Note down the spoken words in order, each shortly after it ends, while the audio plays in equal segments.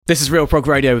This is Real Prog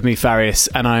Radio with me, Farius,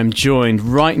 and I am joined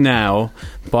right now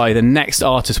by the next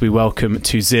artist we welcome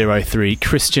to Zero 3,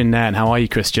 Christian Nairn. How are you,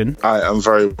 Christian? I am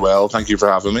very well. Thank you for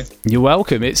having me. You're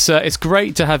welcome. It's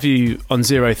great to have you on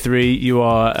Zero 3. You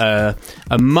are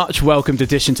a much welcomed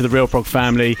addition to the Real Prog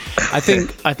family. I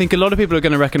think a lot of people are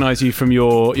going to recognise you from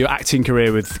your acting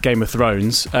career with Game of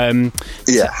Thrones.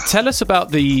 Tell us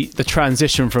about the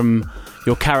transition from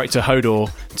your character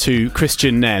Hodor to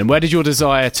Christian Nairn. Where did your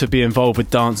desire to be involved with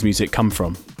dance music come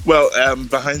from? Well,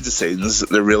 behind the scenes,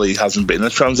 there really hasn't been a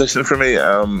transition for me.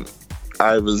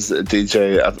 I was a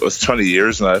DJ. It was 20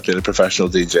 years and I've been a professional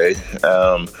DJ.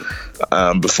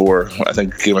 Before, I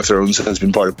think Game of Thrones has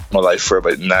been part of my life for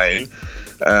about 9.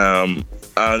 And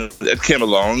it came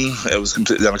along. It was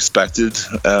completely unexpected.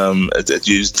 It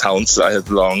used talents I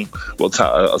had long. Well,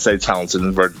 I'll say talents in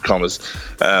inverted commas.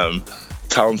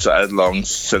 Talents I had long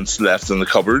since left in the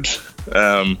cupboard,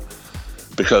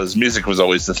 because music was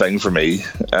always the thing for me,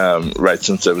 right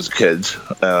since I was a kid,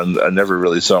 and I never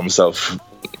really saw myself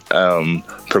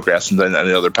progressing down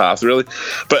any other path, really.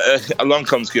 But along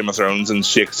comes Game of Thrones and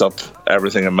shakes up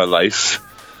everything in my life,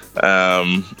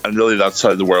 and really that's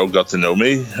how the world got to know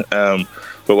me. But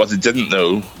what they didn't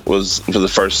know was for the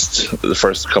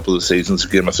first couple of seasons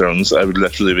of Game of Thrones, I would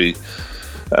literally be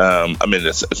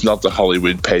it's not the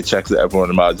Hollywood paycheck that everyone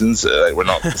imagines. We're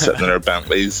not sitting in our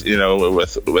Bentleys,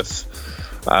 with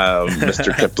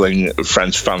Mr. Kipling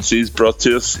French fancies brought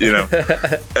to us. It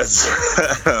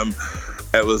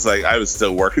was like I was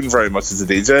still working very much as a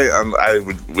DJ, and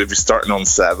we'd be starting on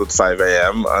set at 5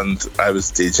 a.m. and I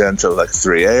was DJing until like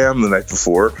 3 a.m. the night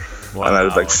before. Wow. And I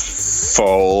would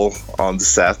fall on the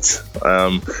set,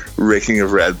 reeking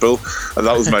of Red Bull, and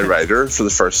that was my rider for the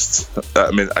first.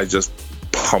 I just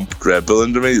pumped Red Bull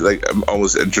into me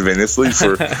almost intravenously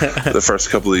for the first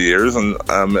couple of years, and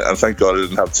thank God I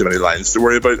didn't have too many lines to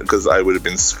worry about because I would have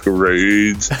been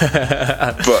screwed.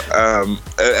 But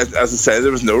as I say,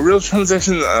 there was no real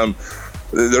transition.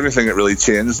 The only thing that really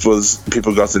changed was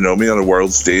people got to know me on a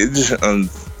world stage, and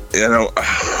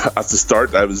at the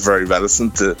start I was very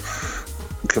reticent to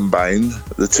combine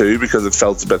the two because it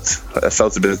felt a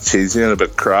bit cheesy and a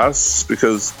bit crass,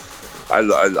 because I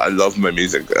love my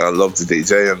music and I love to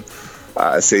DJ, and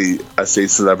I see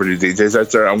celebrity DJs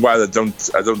out there, and while I don't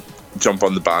jump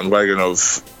on the bandwagon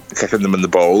of kicking them in the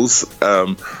balls,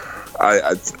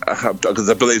 because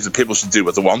I believe that people should do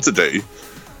what they want to do.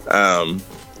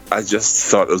 I just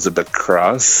thought it was a bit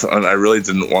crass, and I really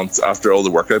didn't want, after all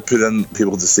the work I put in,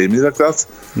 people to see me like that.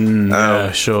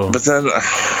 Yeah, sure. But then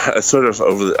I just sort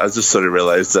of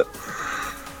realised that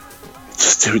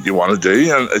just do what you want to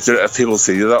do, and if people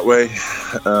see you that way,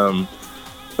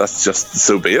 that's just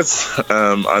so be it.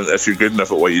 And if you're good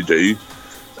enough at what you do,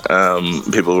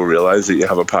 people will realise that you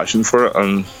have a passion for it,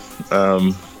 and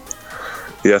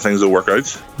things will work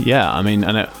out. Yeah, and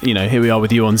here we are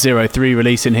with you on Zero 3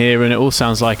 releasing here, and it all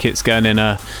sounds like it's going in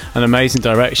an amazing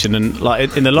direction. And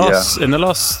in the last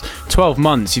 12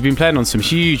 months, you've been playing on some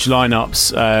huge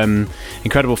lineups,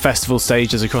 incredible festival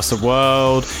stages across the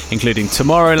world, including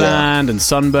Tomorrowland and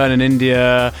Sunburn in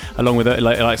India, along with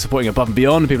supporting Above and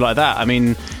Beyond and people like that.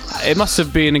 It must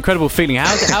have been an incredible feeling.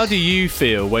 How do you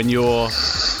feel when you're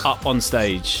up on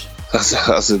stage?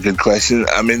 That's a good question.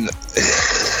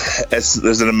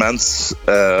 There's an immense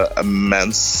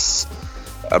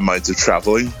amount of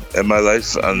traveling in my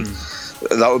life, and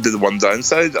that would be the one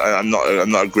downside. I'm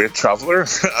not a great traveler,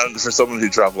 and for someone who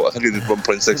traveled, I think I did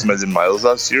 1.6 million miles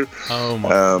last year. Oh my!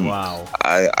 Wow!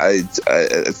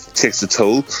 It takes a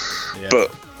toll,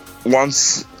 but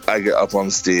once I get up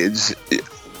on stage,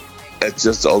 it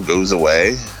just all goes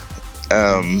away,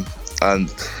 and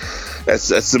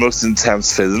it's the most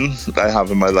intense feeling I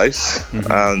have in my life,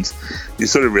 and you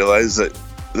sort of realise that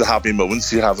the happy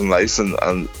moments you have in life,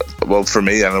 and well, for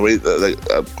me anyway,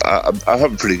 I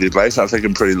have a pretty good life. I think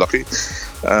I'm pretty lucky,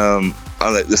 and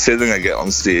the feeling I get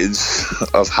on stage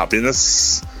of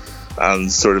happiness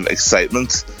and sort of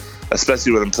excitement,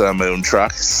 especially when I'm playing my own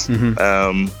tracks,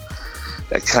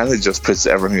 it kind of just puts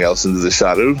everything else into the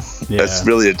shadow. Yeah. It's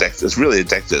really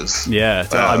addictive. Yeah,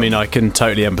 I can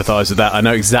totally empathise with that. I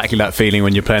know exactly that feeling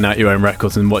when you're playing out your own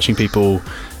records and watching people,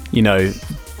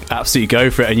 absolutely go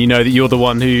for it, and that you're the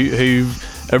one who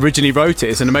originally wrote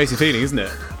it. It's an amazing feeling, isn't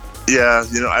it? Yeah,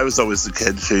 I was always the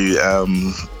kid who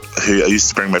I used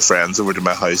to bring my friends over to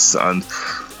my house, and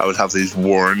I would have these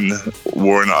worn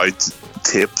out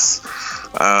tapes.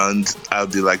 And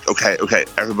I'd be like, okay,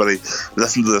 everybody,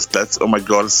 listen to this bit. Oh my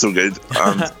God, it's so good.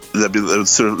 And they would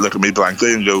sort of look at me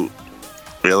blankly and go,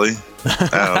 really?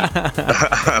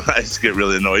 I just get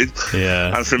really annoyed.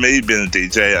 Yeah. And for me, being a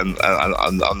DJ and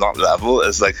on that level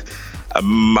is like, a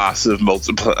massive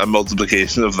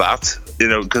multiplication of that, you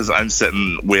know, because I'm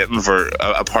sitting waiting for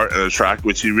a part in a track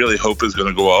which you really hope is going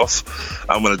to go off,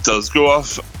 and when it does go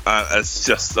off, it's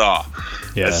just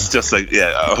it's just like,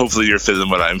 hopefully you're feeling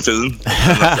what I'm feeling.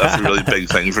 That's a really big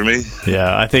thing for me.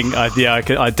 Yeah, I think I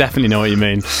definitely know what you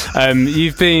mean.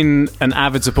 You've been an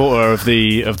avid supporter of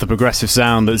the progressive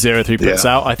sound that Zero Three puts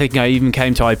out. I think I even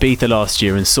came to Ibiza last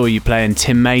year and saw you playing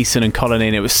Tim Mason and Colony,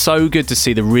 and it was so good to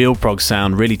see the real prog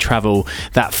sound really travel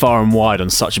that far and wide on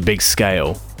such a big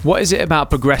scale. What is it about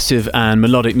progressive and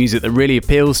melodic music that really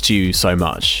appeals to you so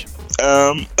much?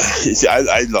 See,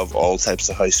 I love all types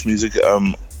of house music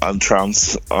and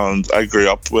trance, and I grew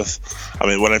up with, I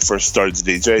mean, when I first started to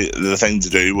DJ, the thing to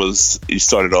do was you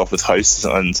started off with house,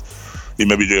 and you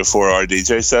maybe do a 4-hour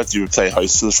DJ set. You would play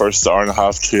house for the first hour and a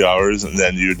half, 2 hours, and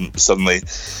then you'd suddenly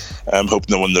hope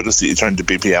no one noticed that you turned the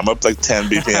BPM up like 10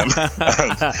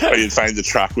 BPM, or you'd find a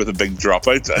track with a big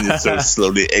dropout and you'd sort of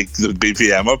slowly eke the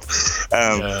BPM up.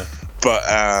 But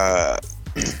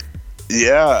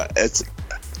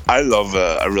I love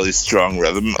a really strong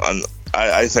rhythm, and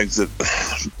I think that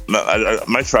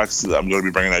my tracks that I'm going to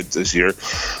be bringing out this year,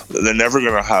 they're never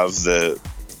going to have the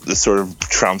sort of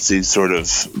trancey sort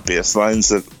of bass lines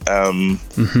that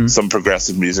some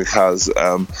progressive music has,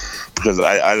 because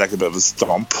I like a bit of a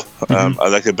stomp. I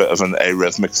like a bit of an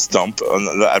arrhythmic stomp,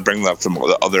 and I bring that from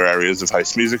other areas of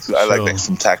house music. I like things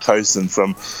from tech house and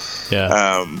from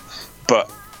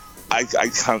but I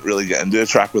can't really get into a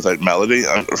track without melody.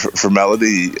 And for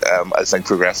melody, I think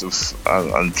progressive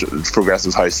and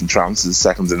progressive house and trance is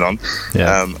second to none.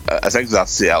 I think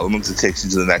that's the element that takes you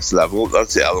to the next level.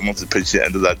 That's the element that puts you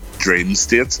into that dream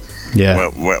state.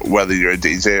 Whether you're a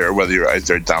DJ or whether you're out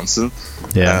there dancing.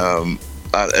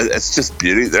 It's just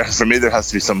beauty. For me, there has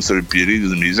to be some sort of beauty to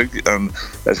the music, and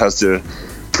it has to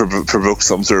provoke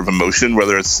some sort of emotion,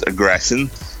 whether it's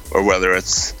aggression or whether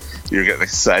it's you're getting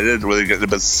excited, whether you're getting a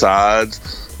bit sad.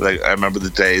 Like, I remember the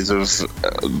days of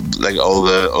like all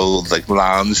the old like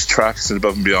lounge tracks and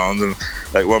Above and Beyond, and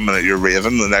like 1 minute you're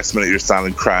raving, the next minute you're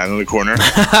standing crying in the corner, and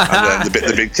then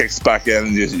the big kicks back in,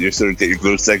 and you sort of get your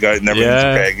glow stick out and everything's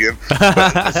okay again.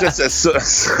 But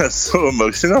it's so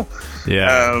emotional.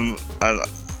 And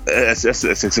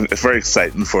it's very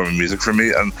exciting form of music for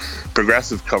me, and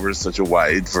progressive covers such a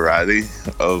wide variety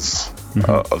of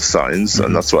sounds,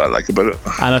 and that's what I like about it.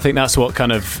 And I think that's what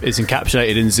kind of is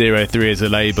encapsulated in Zero Three as a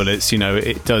label. It's, you know,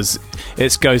 it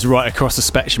goes right across the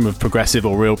spectrum of progressive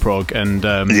or real prog, and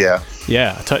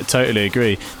totally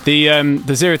agree.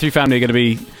 The Zero Three family are going to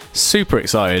be super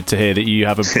excited to hear that you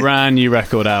have a brand new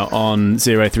record out on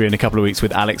Zero Three in a couple of weeks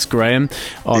with Alex Graham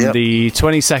on the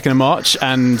 22nd of March,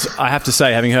 and I have to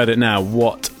say, having heard it now,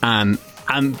 what an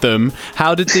anthem.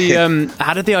 How did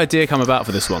the idea come about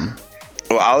for this one?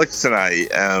 Well, Alex and I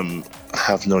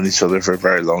have known each other for a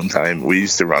very long time. We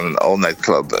used to run an all-night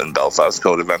club in Belfast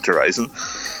called Event Horizon,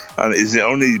 and he's the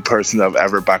only person I've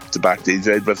ever back-to-back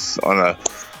DJ'd with on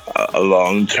a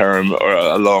long term or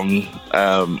a long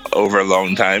over a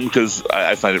long time, because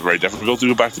I find it very difficult to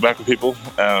go back-to-back with people.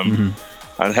 And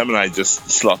him and I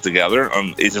just slot together,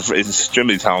 and he's an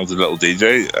extremely talented little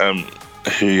DJ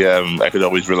who I could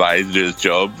always rely to do his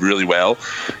job really well.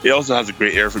 He also has a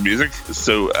great ear for music,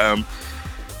 so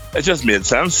it just made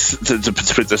sense to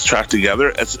put this track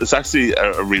together. It's actually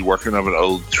a reworking of an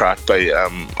old track by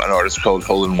an artist called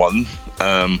Hole in One,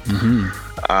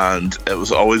 and it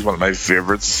was always one of my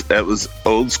favorites. It was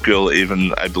old school,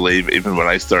 even when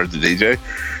I started to DJ,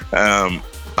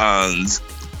 and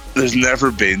there's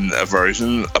never been a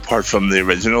version apart from the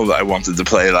original that I wanted to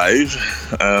play live.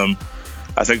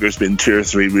 I think there's been 2 or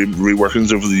 3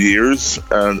 reworkings over the years,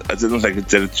 and I didn't think it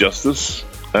did it justice.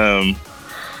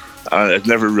 And it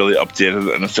never really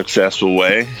updated in a successful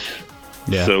way.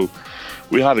 So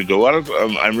we had a go at it,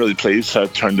 and I'm really pleased how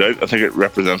it turned out. I think it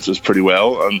represents us pretty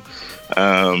well, and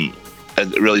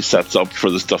it really sets up for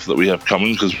the stuff that we have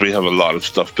coming, because we have a lot of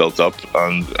stuff built up,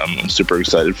 and I'm super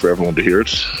excited for everyone to hear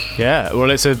it. Yeah, well,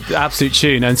 it's an absolute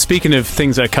tune. And speaking of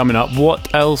things that are coming up,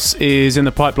 what else is in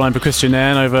the pipeline for Christian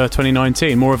Nairn over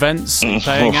 2019? More events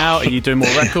playing out? Are you doing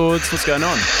more records? What's going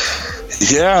on?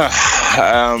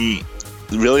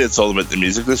 Really, it's all about the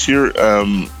music this year.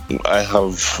 I've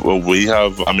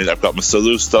got my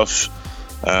solo stuff,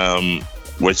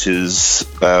 which is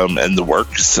in the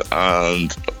works,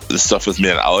 and the stuff with me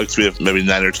and Alex, we have maybe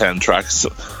 9 or 10 tracks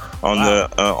on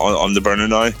the burner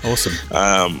now. Awesome.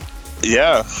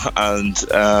 And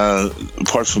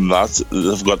apart from that,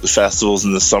 I've got the festivals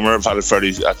in the summer. I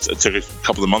took a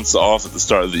couple of months off at the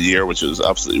start of the year, which was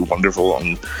absolutely wonderful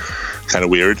and kind of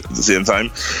weird at the same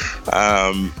time.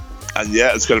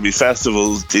 yeah, it's going to be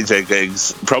festivals, DJ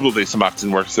gigs, probably some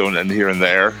acting work thrown in here and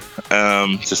there,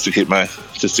 just to keep my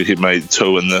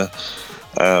toe in the.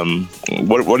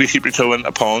 What do you keep your toe in?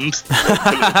 A pond? Put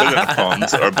it in a pond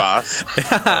or a bath.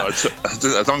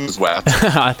 As long as it's wet.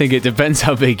 I think it depends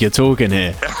how big you're talking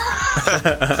here.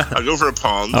 I'll go for a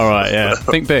pond. All right, yeah.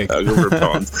 Think big. I'll go for a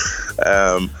pond.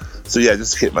 So yeah,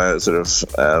 just to keep my sort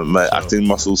of my acting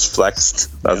muscles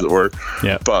flexed, as it were.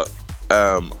 Yeah. But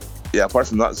yeah, apart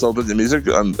from that, it's all about the music.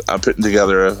 I'm trying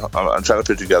to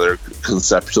put together,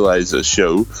 conceptualize a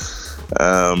show.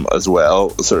 As well,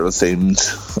 sort of a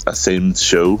themed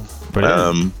show.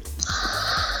 Brilliant.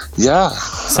 Yeah,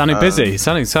 sounding busy.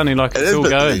 Sounding like it's all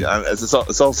going.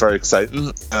 It's all very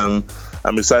exciting. I'm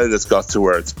excited it's got to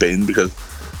where it's been, because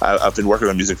I've been working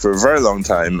on music for a very long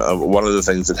time. One of the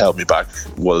things that held me back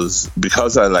was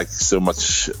because I like so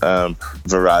much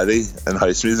variety in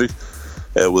house music.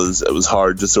 It was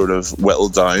hard to sort of whittle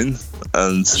down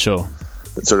and sort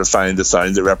of find a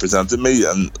sound that represented me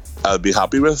and I'd be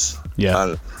happy with. Yeah.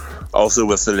 And also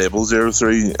with the label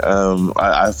 03,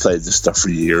 I've played this stuff for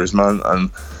years, man, and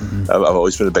I've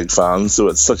always been a big fan. So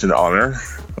it's such an honor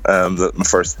that my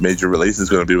first major release is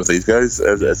going to be with these guys.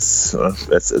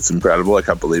 It's incredible. I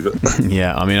can't believe it.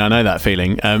 Yeah, I mean, I know that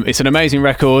feeling. It's an amazing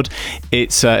record.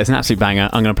 It's an absolute banger.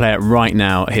 I'm going to play it right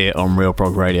now here on Real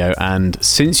Prog Radio. And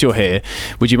since you're here,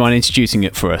 would you mind introducing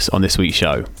it for us on this week's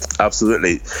show?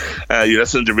 Absolutely. You're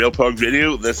listening to Real Prog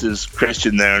Radio. This is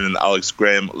Christian Nairn and Alex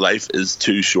Graham. Life is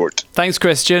too short. Thanks,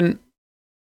 Christian.